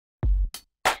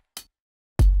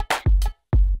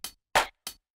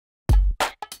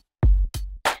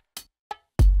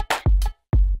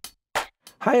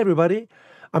Hi everybody.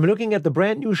 I'm looking at the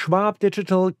brand new Schwabe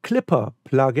Digital Clipper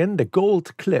plugin, the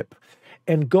GoldClip.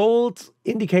 And gold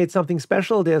indicates something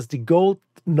special. There's the gold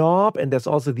knob and there's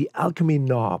also the Alchemy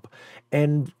knob.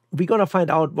 And we're going to find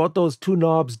out what those two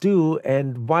knobs do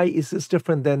and why is this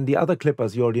different than the other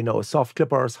clippers you already know, soft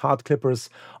clippers, hard clippers,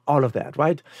 all of that,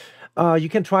 right? You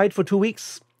can try it for 2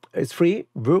 weeks. It's free,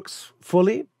 works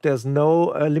fully. There's no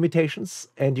limitations.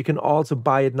 And you can also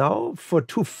buy it now for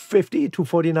 $250,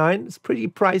 $249. It's pretty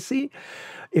pricey.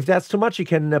 If that's too much, you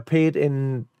can pay it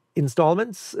in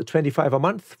installments, 25 a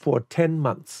month for 10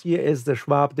 months. Here is the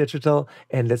Schwabe Digital,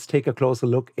 and let's take a closer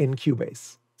look in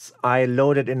Cubase. I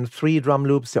loaded in 3 drum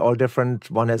loops. They're all different.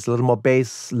 One has a little more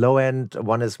bass, low end.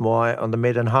 One is more on the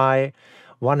mid and high.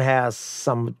 One has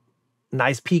some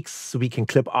nice peaks so we can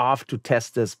clip off to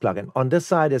test this plugin. On this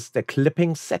side is the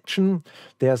clipping section.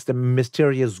 There's the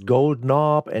mysterious gold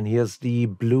knob, and here's the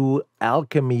blue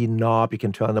Alchemy knob. You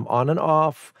can turn them on and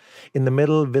off. In the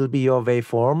middle will be your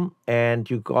waveform, and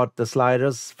you got the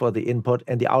sliders for the input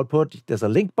and the output. There's a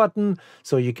link button,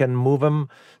 so you can move them.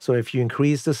 So if you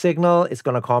increase the signal, it's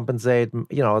going to compensate,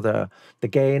 the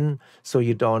gain, so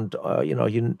you don't,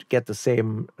 you get the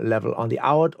same level on the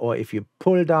out. Or if you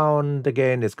pull down the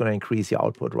gain, it's going to increase your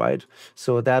output, right?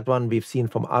 So that one we've seen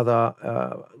from other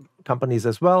companies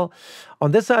as well.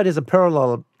 On this side is a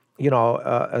parallel,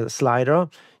 a slider.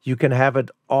 You can have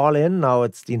it all in. Now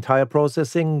it's the entire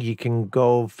processing. You can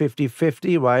go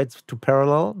 50-50, right, to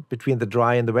parallel between the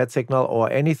dry and the wet signal,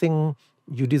 or anything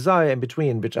you desire in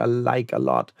between, which I like a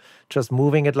lot. Just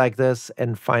moving it like this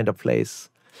and find a place.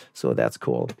 So that's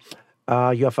cool.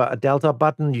 You have a delta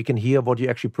button. You can hear what you're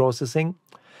actually processing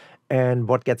and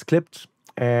what gets clipped.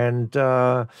 And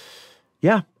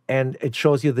and it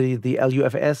shows you the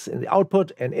LUFS in the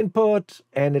output and input,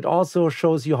 and it also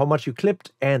shows you how much you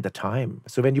clipped and the time.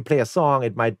 So when you play a song,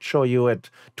 it might show you at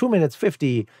 2 minutes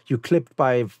 50, you clipped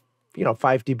by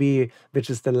 5 dB, which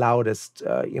is the loudest,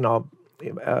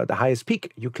 the highest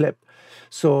peak you clip.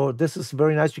 So this is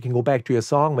very nice. You can go back to your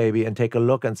song maybe and take a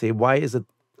look and say, why is it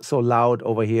so loud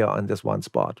over here on this one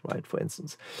spot, right, for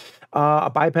instance. A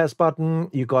bypass button,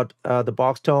 you got the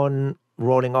box tone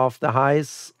rolling off the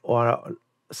highs, or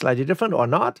slightly different or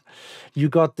not. You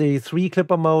got the 3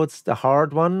 clipper modes, the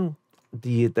hard one,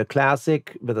 the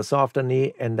classic with a softer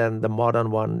knee, and then the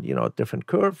modern one, different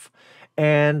curve.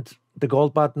 And the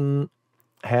gold button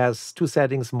has 2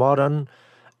 settings, modern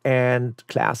and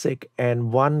classic,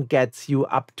 and one gets you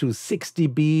up to 6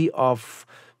 dB of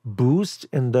boost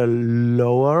in the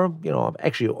lower,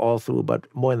 actually all through, but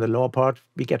more in the lower part.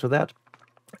 We get to that.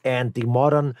 And the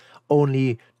modern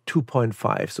only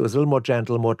 2.5, so it's a little more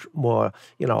gentle, more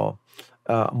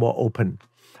open,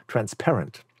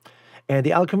 transparent. And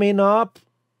the Alchemy knob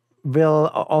will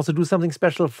also do something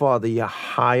special for the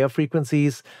higher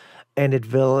frequencies, and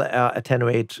it will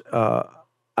attenuate a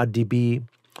dB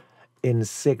in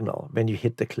signal when you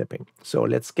hit the clipping. So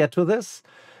let's get to this.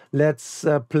 Let's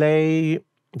play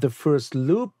the first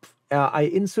loop. I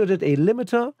inserted a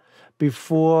limiter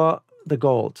before the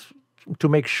gold to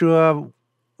make sure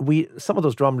some of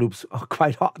those drum loops are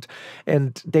quite hot,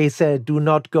 and they said do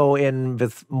not go in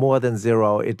with more than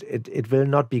 0. It will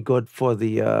not be good for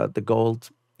the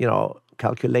gold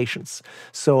calculations.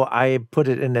 So I put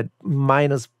it in at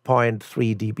minus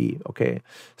 0.3 dB. Okay,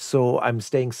 so I'm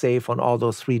staying safe on all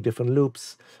those 3 different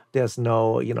loops. There's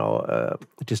no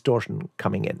distortion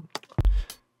coming in.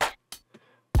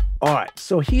 All right,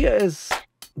 so here is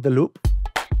the loop.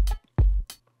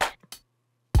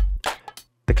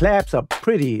 The claps are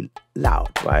pretty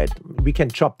loud, right? We can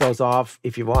chop those off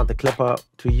if you want the clipper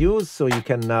to use, so you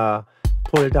can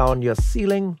pull down your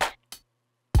ceiling.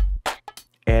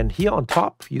 And here on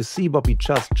top, you see what we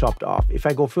just chopped off. If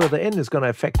I go further in, it's going to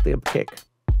affect the kick.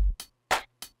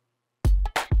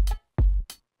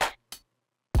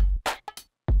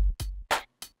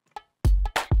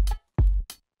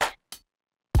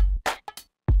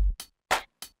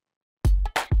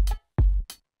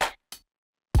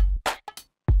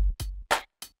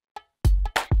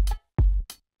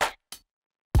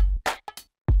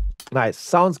 Nice.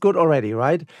 Sounds good already,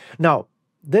 right? Now,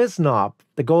 this knob,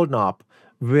 the gold knob,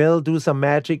 will do some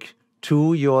magic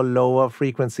to your lower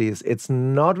frequencies. It's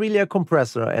not really a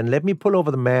compressor. And let me pull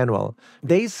over the manual.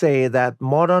 They say that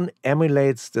modern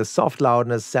emulates the soft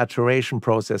loudness saturation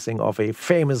processing of a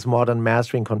famous modern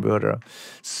mastering converter.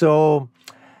 So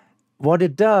what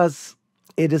it does,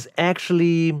 it is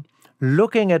actually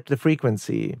looking at the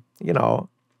frequency, let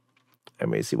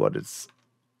me see what it's.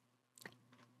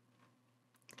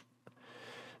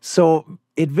 So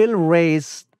it will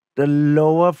raise the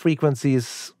lower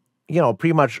frequencies,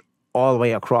 pretty much all the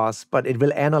way across, but it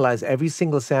will analyze every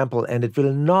single sample and it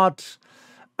will not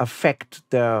affect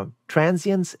the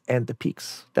transients and the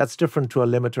peaks. That's different to a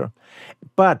limiter.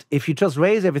 But if you just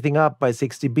raise everything up by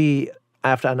 6 dB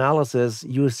after analysis,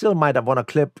 you still might want to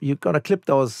clip, you're going to clip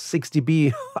those 6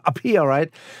 dB up here,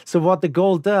 right? So what the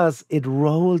gold does, it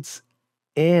rolls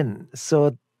in.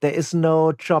 So there is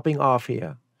no chopping off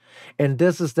here. And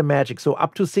this is the magic. So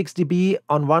up to 6 dB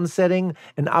on one setting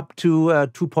and up to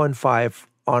 2.5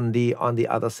 on the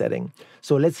other setting.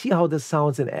 So let's see how this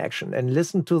sounds in action and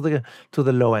listen to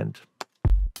the low end.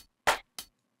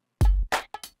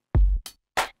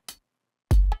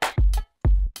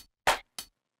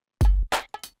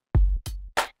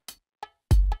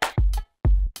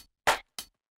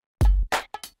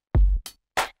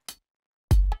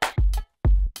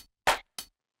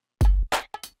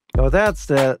 So that's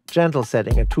the gentle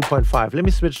setting at 2.5. Let me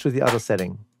switch to the other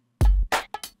setting.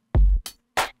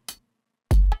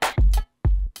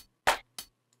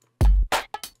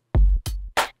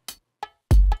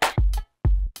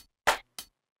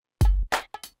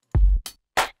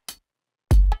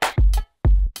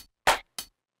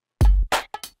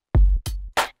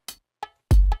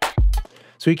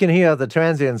 So you can hear the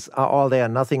transients are all there.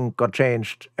 Nothing got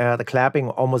changed. The clapping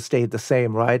almost stayed the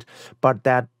same, right? But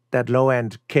that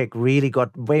low-end kick really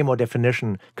got way more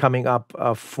definition, coming up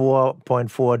 4.4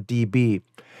 dB.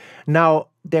 Now,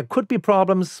 there could be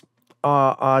problems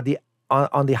on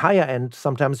the higher end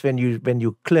sometimes when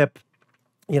you clip,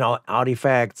 you know,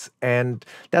 artifacts, and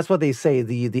that's what they say.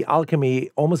 The Alchemy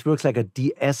almost works like a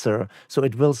de-esser, so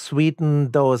it will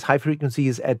sweeten those high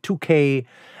frequencies at 2K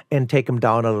and take them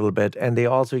down a little bit. And they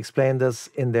also explain this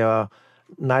in their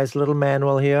nice little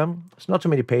manual here. It's not too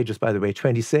many pages, by the way,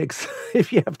 26,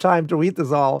 if you have time to read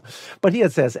this all. But here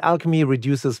it says, Alchemy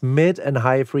reduces mid and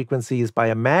high frequencies by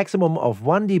a maximum of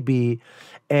 1 dB,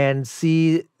 and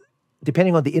see,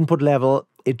 depending on the input level,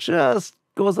 it just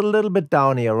goes a little bit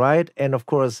down here, right? And of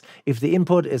course, if the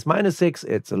input is -6,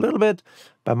 it's a little bit.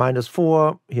 By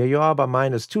 -4, here you are, by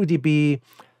 -2 dB,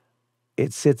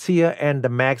 it sits here, and the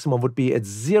maximum would be at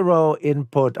 0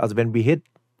 input. As when we hit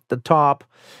the top,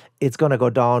 it's going to go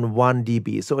down 1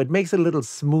 dB. So it makes it a little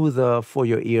smoother for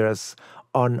your ears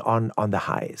on the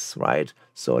highs, right?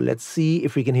 So let's see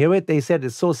if we can hear it. They said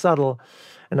it's so subtle,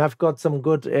 and I've got some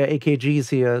good AKGs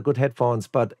here, good headphones,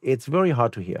 but it's very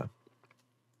hard to hear.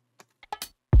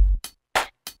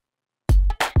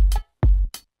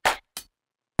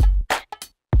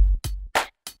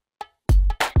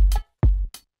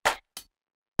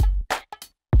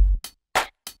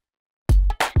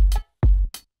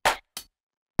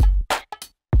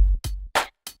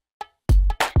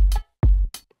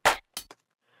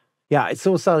 Yeah, it's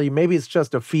so subtle. Maybe it's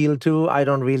just a feel too. I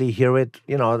don't really hear it,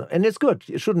 you know, and it's good.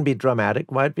 It shouldn't be dramatic,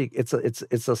 right?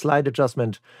 It's a slight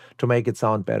adjustment to make it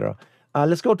sound better.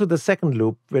 Let's go to the second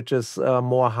loop, which is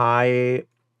more high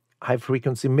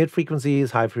frequency, mid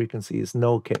frequencies, high frequencies,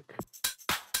 no kick.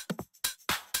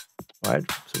 Right?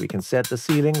 So we can set the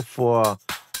ceiling for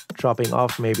chopping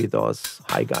off maybe those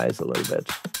high guys a little bit.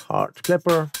 Hard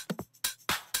clipper.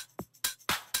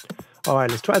 All right,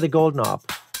 let's try the gold knob.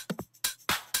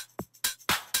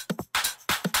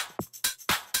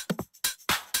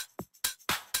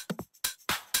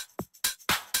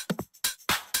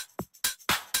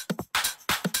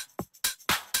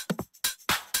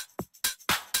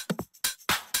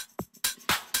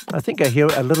 I think I hear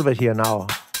a little bit here now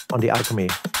on the Alchemy.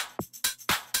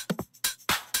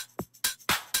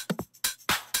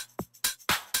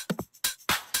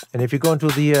 And if you go into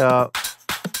the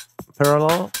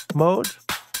parallel mode,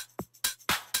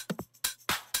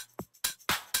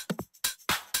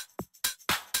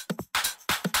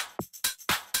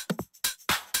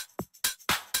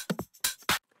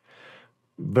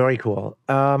 very cool.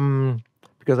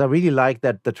 Because I really like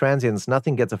that the transients,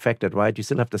 nothing gets affected, right? You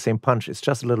still have the same punch. It's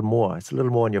just a little more. It's a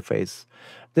little more in your face.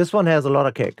 This one has a lot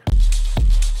of kick.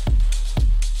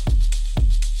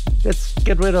 Let's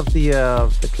get rid of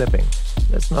the clipping.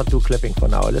 Let's not do clipping for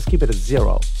now. Let's keep it at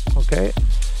 0, okay?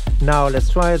 Now let's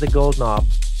try the gold knob.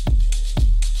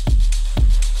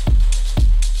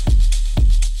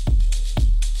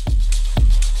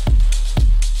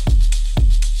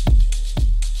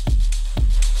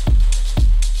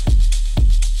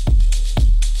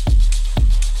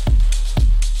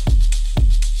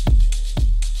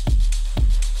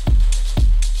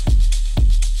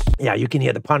 Yeah, you can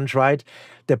hear the punch, right?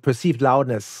 The perceived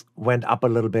loudness went up a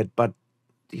little bit, but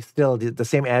still the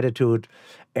same attitude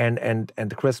and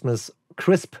the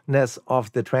crispness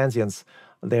of the transients,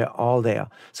 they're all there.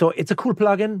 So it's a cool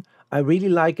plugin. I really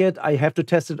like it. I have to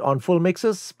test it on full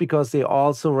mixes because they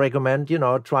also recommend,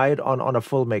 try it on a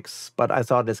full mix. But I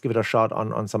thought let's give it a shot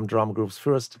on some drum groups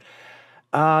first.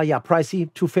 Yeah,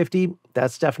 pricey, 250.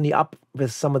 That's definitely up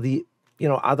with some of the,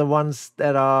 other ones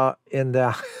that are in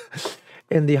the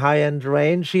in the high-end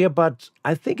range here, but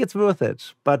I think it's worth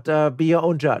it. But be your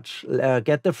own judge.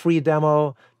 Get the free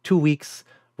demo, 2 weeks,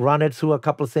 run it through a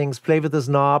couple of things, play with this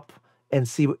knob, and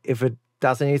see if it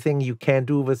does anything you can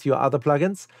do with your other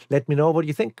plugins. Let me know what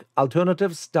you think.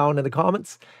 Alternatives down in the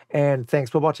comments, and thanks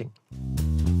for watching.